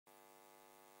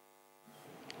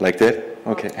Like that?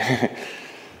 Okay.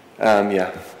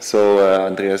 Yeah, so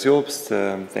Andreas Jobst,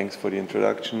 thanks for the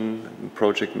introduction. I'm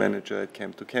project manager at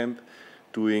Camp to Camp,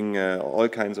 doing all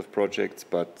kinds of projects,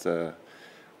 but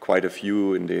quite a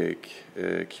few in the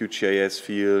QGIS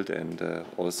field and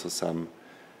also some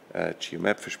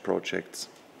GeoMapFish projects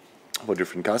for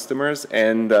different customers.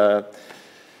 And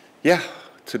yeah,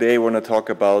 today I want to talk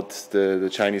about the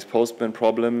Chinese Postman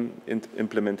Problem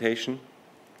implementation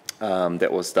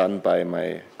that was done by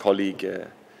my colleague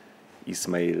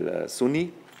Ismail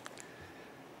Sunni.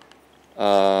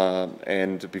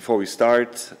 And before we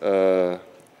start,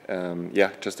 yeah,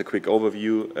 just a quick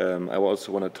overview. I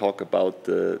also want to talk about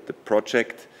the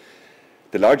project,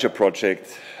 the larger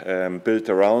project built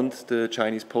around the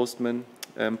Chinese Postman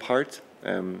part.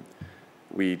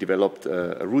 We developed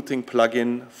a routing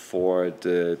plugin for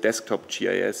the desktop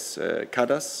GIS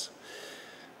CADAS.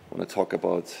 I want to talk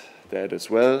about that as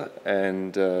well,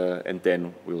 and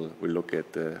then we'll look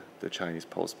at the Chinese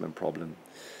Postman problem.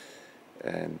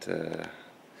 And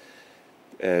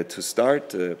to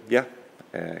start, yeah,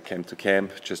 Camp to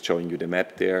Camp, just showing you the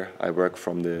map there. I work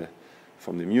from the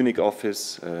Munich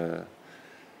office.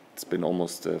 It's been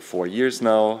almost 4 years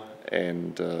now,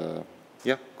 and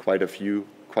yeah, quite a few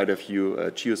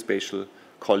geospatial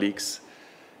colleagues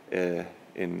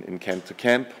in Camp to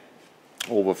Camp,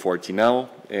 over 40 now,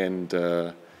 and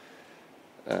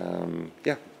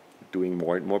yeah, doing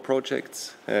more and more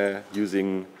projects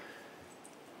using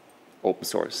open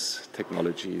source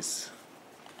technologies.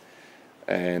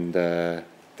 And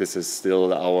this is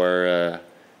still our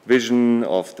vision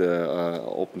of the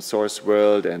open source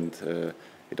world, and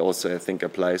it also, I think,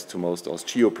 applies to most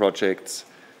OSGeo projects,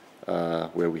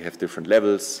 where we have different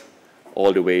levels,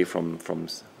 all the way from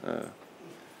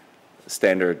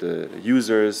standard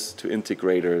users to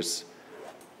integrators,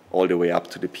 all the way up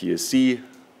to the PSC.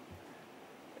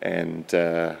 And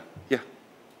yeah,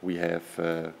 we have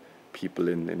people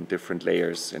in different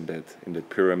layers in that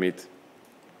pyramid.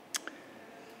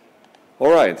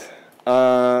 All right,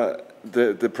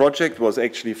 the project was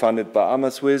actually funded by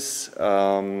Amaswiss.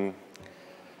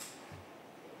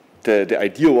 The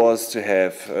idea was to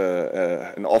have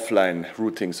an offline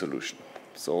routing solution.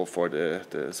 So for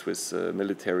the Swiss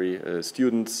military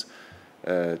students,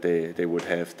 they would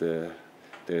have the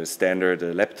standard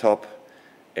laptop,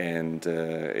 and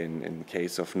in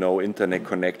case of no internet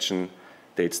connection,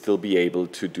 they'd still be able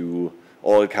to do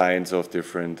all kinds of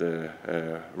different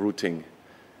routing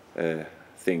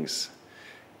things.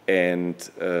 And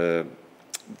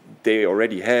they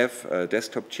already have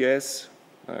desktop GIS,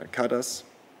 CADAS.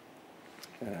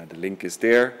 The link is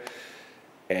there.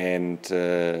 And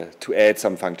to add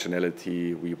some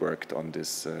functionality, we worked on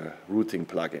this routing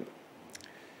plugin.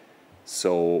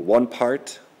 So one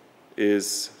part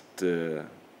is the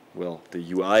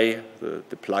UI,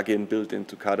 the plugin built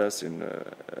into CADAS,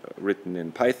 written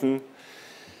in Python.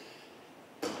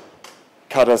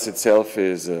 CADAS itself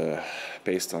is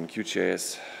based on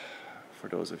QGIS. For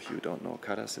those of you who don't know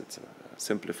CADAS, it's a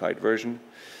simplified version.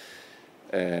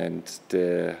 And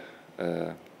the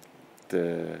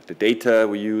data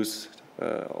we use,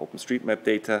 OpenStreetMap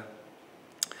data.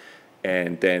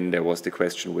 And then there was the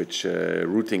question which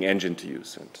routing engine to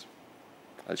use. And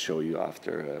I'll show you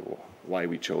after why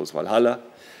we chose Valhalla.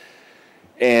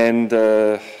 And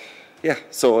yeah,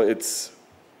 so it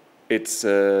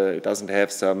doesn't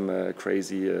have some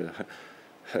crazy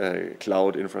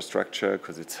cloud infrastructure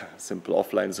because it's a simple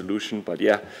offline solution. But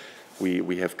yeah,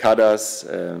 we have CADAS.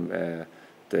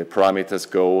 The parameters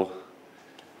go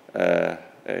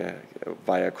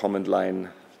via command line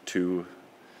to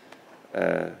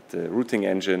the routing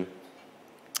engine,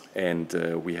 and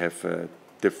we have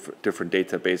different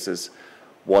databases.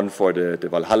 One for the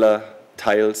Valhalla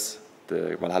tiles,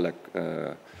 the Valhalla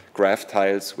graph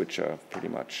tiles, which are pretty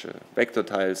much vector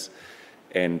tiles,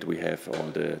 and we have all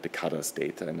the CADAS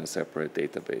data in a separate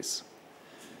database.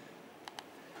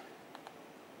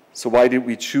 So why did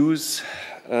we choose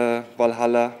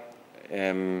Valhalla?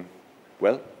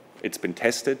 Well, it's been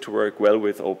tested to work well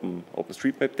with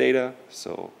OpenStreetMap data,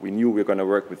 so we knew we were going to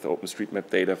work with OpenStreetMap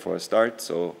data for a start,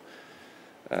 so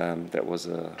that was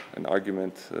an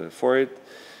argument for it.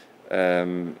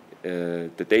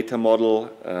 The data model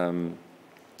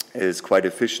is quite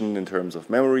efficient in terms of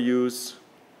memory use,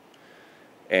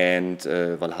 and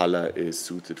Valhalla is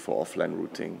suited for offline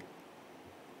routing.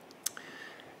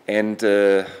 And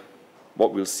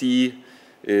what we'll see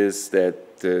is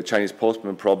that the Chinese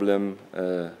Postman Problem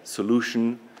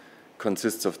solution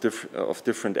consists of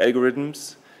different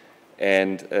algorithms,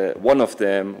 and one of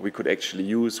them we could actually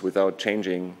use without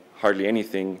changing hardly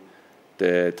anything,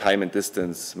 the time and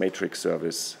distance matrix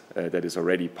service that is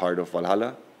already part of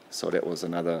Valhalla. So that was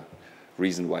another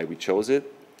reason why we chose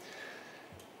it.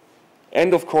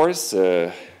 And of course,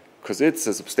 because it's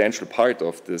a substantial part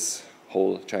of this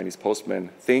whole Chinese Postman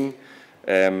thing,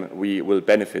 we will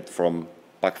benefit from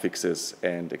bug fixes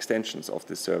and extensions of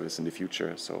this service in the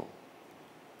future. So,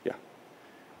 yeah.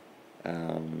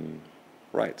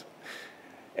 Right.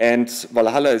 And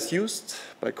Valhalla is used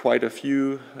by quite a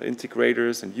few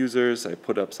integrators and users. I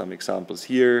put up some examples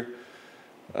here.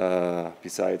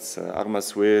 Besides Arma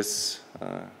Swiss,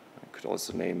 I could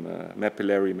also name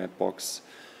Mapillary, Mapbox,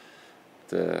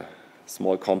 the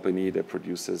small company that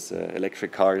produces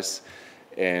electric cars,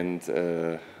 and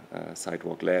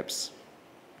Sidewalk Labs.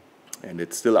 And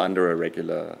it's still under a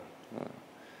regular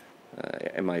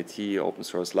MIT open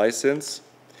source license.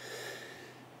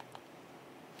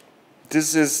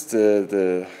 This is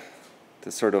the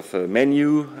sort of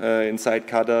menu inside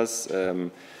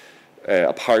CADAS.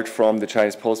 Apart from the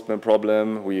Chinese Postman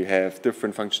problem, we have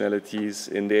different functionalities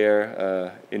in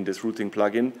there in this routing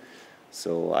plugin.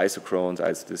 So isochrones,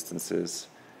 isodistances,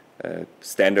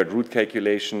 standard route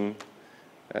calculation,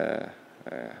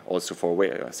 also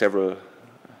for several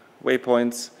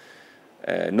waypoints,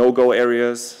 no-go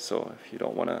areas. So if you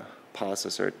don't want to pass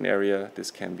a certain area,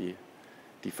 this can be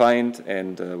defined,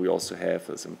 and we also have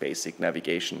some basic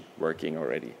navigation working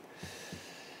already.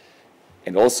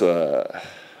 And also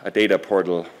a data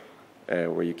portal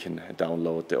where you can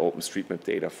download the OpenStreetMap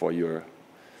data for your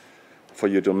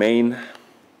domain.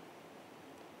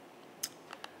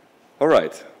 All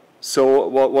right, so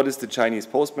what is the Chinese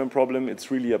Postman problem?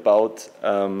 It's really about,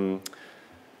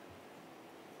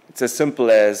 it's as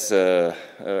simple as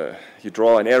you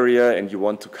draw an area and you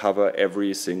want to cover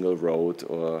every single road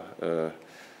or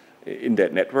in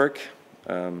that network.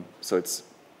 So it's a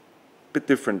bit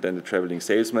different than the traveling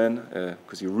salesman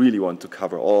because you really want to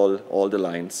cover all the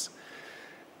lines.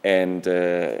 And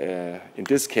in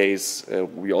this case,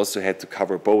 we also had to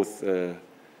cover both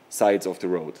sides of the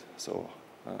road. So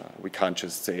we can't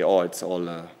just say, oh, it's all,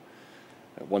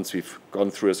 once we've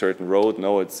gone through a certain road,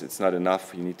 no, it's not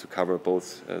enough. You need to cover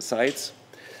both sides.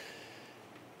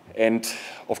 And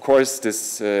of course,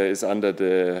 this is under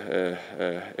the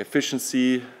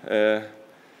efficiency, so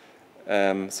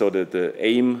the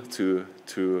aim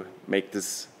to make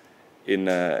this in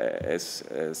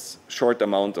as short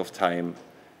amount of time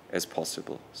as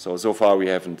possible. So far we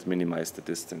haven't minimized the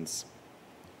distance.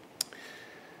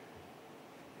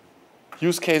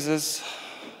 Use cases.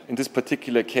 In this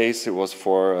particular case, it was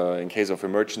for, in case of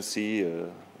emergency,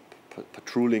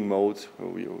 patrolling mode,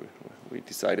 we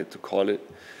decided to call it.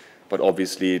 But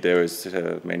obviously, there is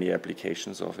many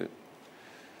applications of it,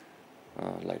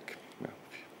 like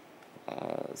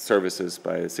services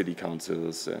by city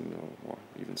councils and or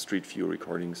even street view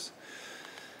recordings.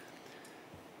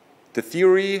 The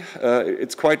theory,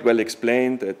 it's quite well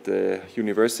explained at the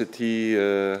university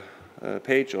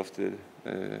page of the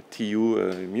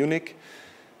TU Munich.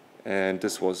 And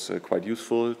this was quite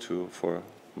useful for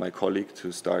my colleague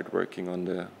to start working on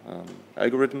the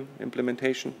algorithm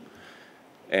implementation.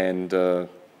 And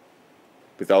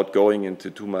without going into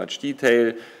too much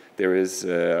detail, there is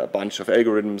a bunch of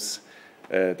algorithms.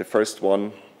 The first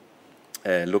one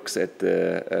looks at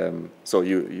the, so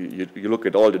you look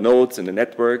at all the nodes in the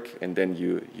network, and then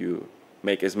you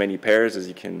make as many pairs as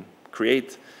you can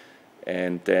create,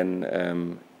 and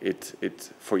then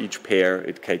for each pair,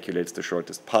 it calculates the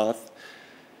shortest path.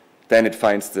 Then it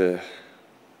finds the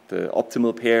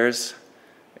optimal pairs,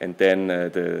 and then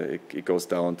it goes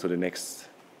down to the next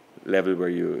level where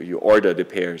you order the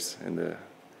pairs in the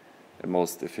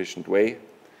most efficient way.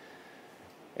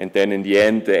 And then in the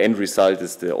end result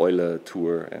is the Euler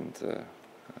tour, and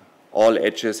all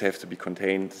edges have to be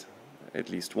contained at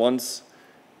least once,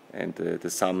 and the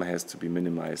sum has to be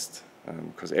minimized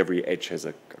because every edge has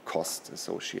a cost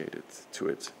associated to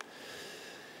it.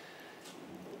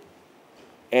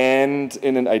 And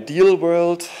in an ideal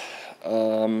world,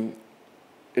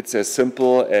 it's as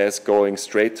simple as going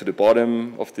straight to the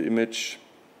bottom of the image.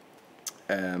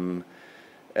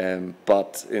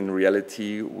 But in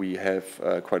reality, we have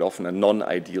quite often a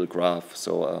non-ideal graph.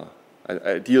 So an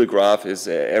ideal graph is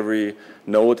every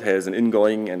node has an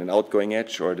ingoing and an outgoing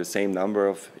edge, or the same number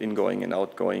of ingoing and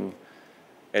outgoing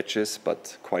edges,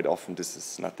 but quite often this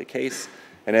is not the case.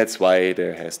 And that's why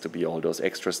there has to be all those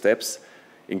extra steps,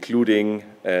 including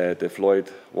the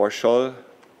Floyd-Warshall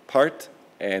part.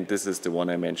 And this is the one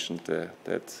I mentioned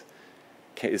that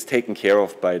is taken care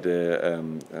of by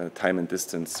the time and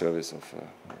distance service of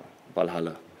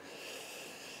Valhalla.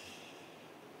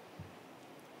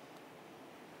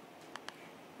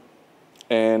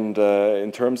 And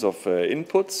in terms of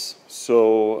inputs,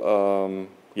 so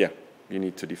yeah, you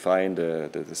need to define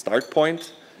the start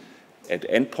point and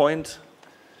end point.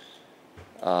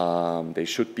 They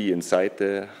should be inside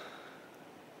the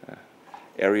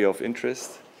area of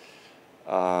interest.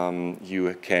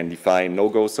 You can define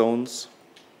no-go zones,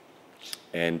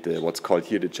 and what's called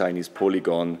here the Chinese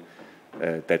polygon,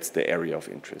 that's the area of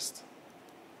interest.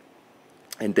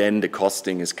 And then the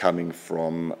costing is coming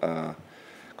from,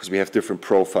 because we have different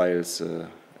profiles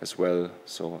as well,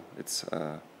 so it's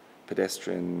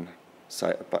pedestrian,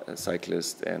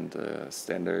 cyclist, and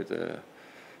standard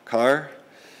car.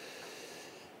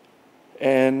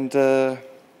 And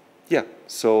yeah,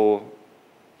 so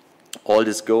all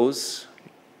this goes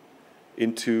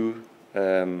into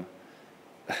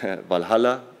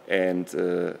Valhalla, and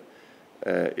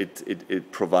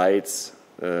it provides,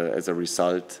 as a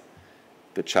result,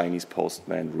 the Chinese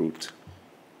Postman route.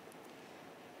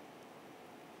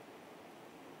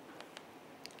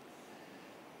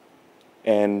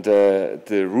 And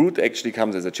the route actually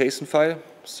comes as a JSON file.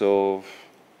 So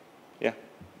yeah,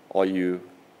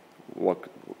 what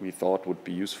we thought would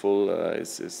be useful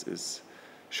is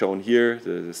shown here,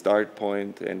 the start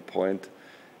point, end point,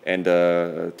 and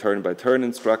turn-by-turn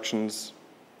instructions.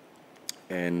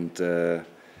 And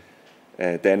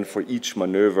then for each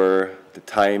maneuver, the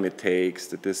time it takes,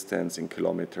 the distance in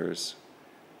kilometers,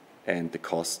 and the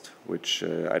cost, which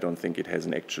I don't think it has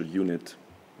an actual unit.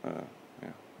 Yeah.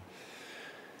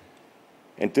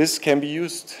 And this can be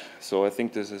used, so I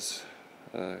think this is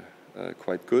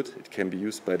quite good. It can be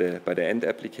used by the end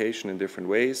application in different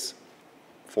ways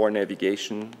for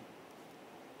navigation.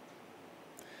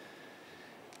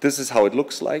 This is how it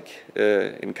looks like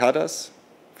in CADAS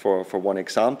for one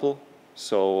example.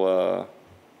 So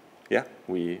yeah,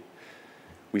 we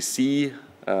see,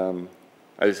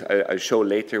 I'll show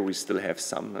later, we still have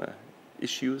some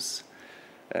issues.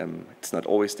 It's not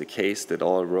always the case that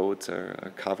all roads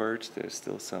are covered. There's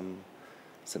still some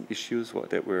issues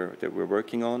that we're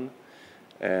working on.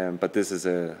 But this is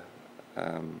a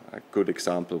good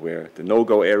example where the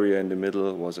no-go area in the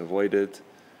middle was avoided,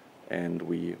 and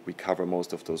we cover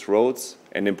most of those roads.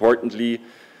 And importantly,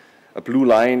 a blue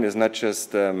line is not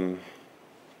just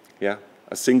yeah,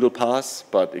 a single pass,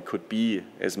 but it could be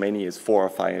as many as 4 or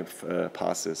 5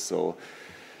 passes. So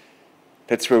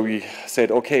that's where we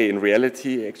said, okay, in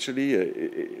reality, actually,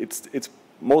 it's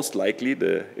most likely,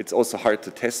 it's also hard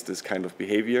to test this kind of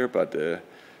behavior, but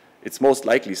it's most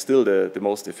likely still the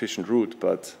most efficient route.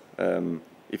 But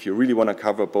if you really want to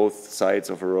cover both sides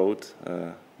of a road,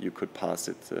 you could pass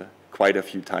it quite a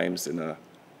few times in a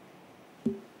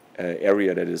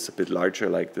area that is a bit larger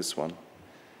like this one.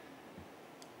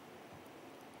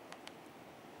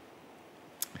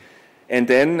 And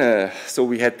then, so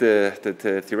we had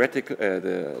the theoretical,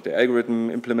 the algorithm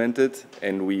implemented,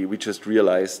 and we just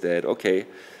realized that, okay,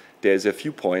 there's a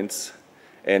few points,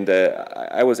 and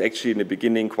I was actually in the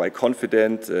beginning quite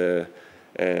confident.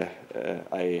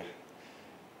 I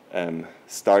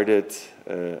started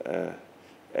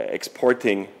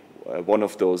exporting one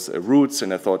of those routes,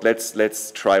 and I thought,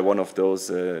 let's try one of those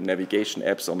navigation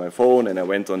apps on my phone, and I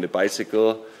went on the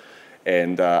bicycle.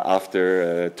 And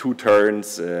after 2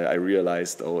 turns, I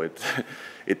realized, oh,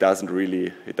 it doesn't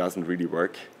really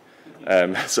work.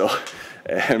 So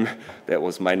that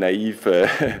was my naive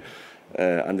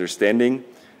understanding.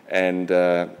 And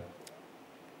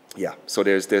yeah, so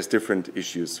there's different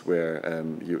issues where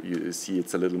you see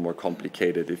it's a little more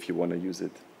complicated if you want to use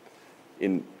it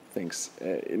in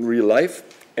real life.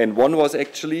 And one was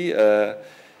actually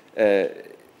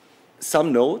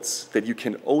some nodes that you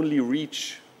can only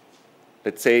reach.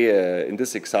 Let's say in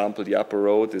this example, the upper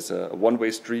road is a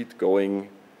one-way street going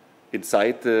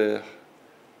inside the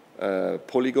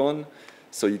polygon,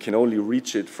 so you can only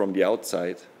reach it from the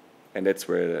outside, and that's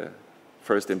where the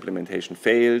first implementation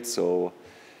failed. So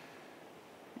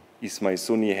Ismail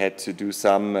Sunni had to do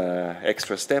some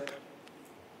extra step,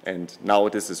 and now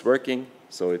this is working.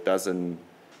 So it does an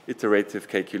iterative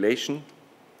calculation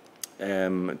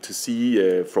to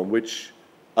see from which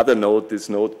other node this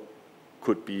node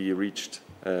could be reached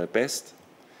best.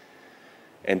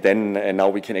 And then now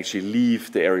we can actually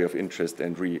leave the area of interest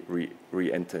and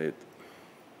re-enter it.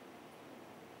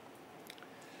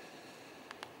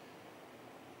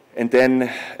 And then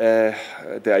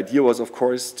the idea was, of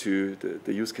course, the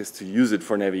use case to use it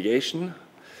for navigation.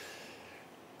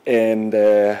 And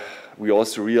we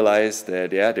also realized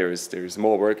that, yeah, there is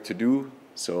more work to do.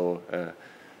 So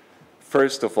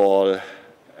first of all,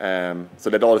 so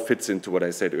that all fits into what I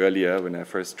said earlier when I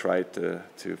first tried to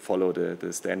follow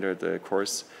the standard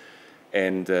course.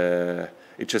 And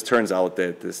it just turns out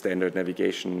that the standard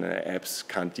navigation apps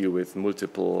can't deal with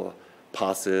multiple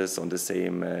passes on the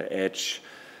same edge.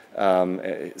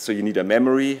 So you need a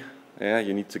memory. Yeah,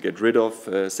 you need to get rid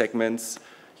of segments.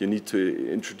 You need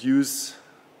to introduce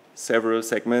several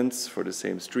segments for the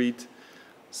same street.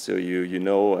 So you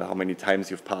know how many times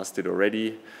you've passed it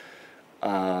already.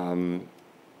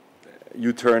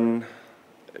 U-turn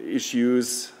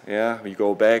issues, yeah, we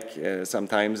go back.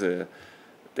 Sometimes the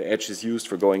edge is used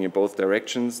for going in both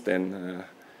directions. Then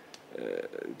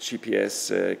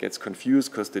GPS gets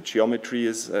confused because the geometry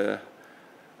is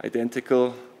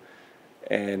identical.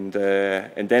 And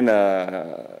then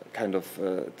kind of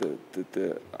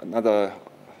another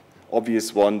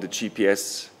obvious one, the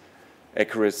GPS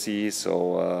accuracy.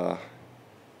 So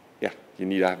yeah, you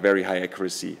need a very high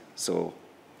accuracy. So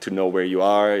to know where you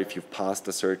are, if you've passed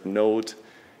a certain node,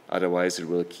 otherwise it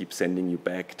will keep sending you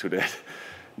back to that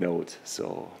node.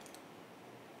 So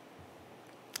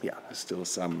yeah, there's still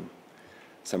some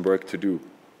work to do.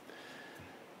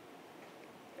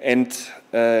 And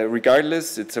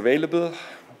regardless, it's available.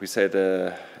 We said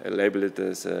label it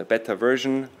as a beta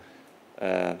version.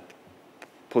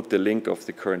 Put the link of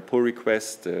the current pull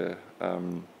request,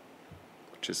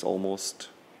 which is almost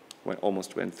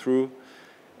went through,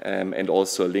 and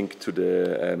also a link to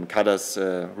the CADAS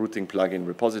routing plugin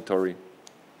repository.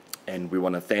 And we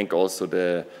want to thank also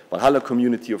the Valhalla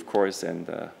community, of course, and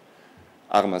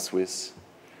Arma Swiss,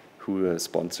 who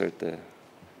sponsored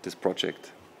this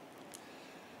project.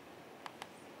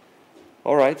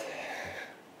 All right,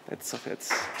 that's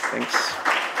thanks.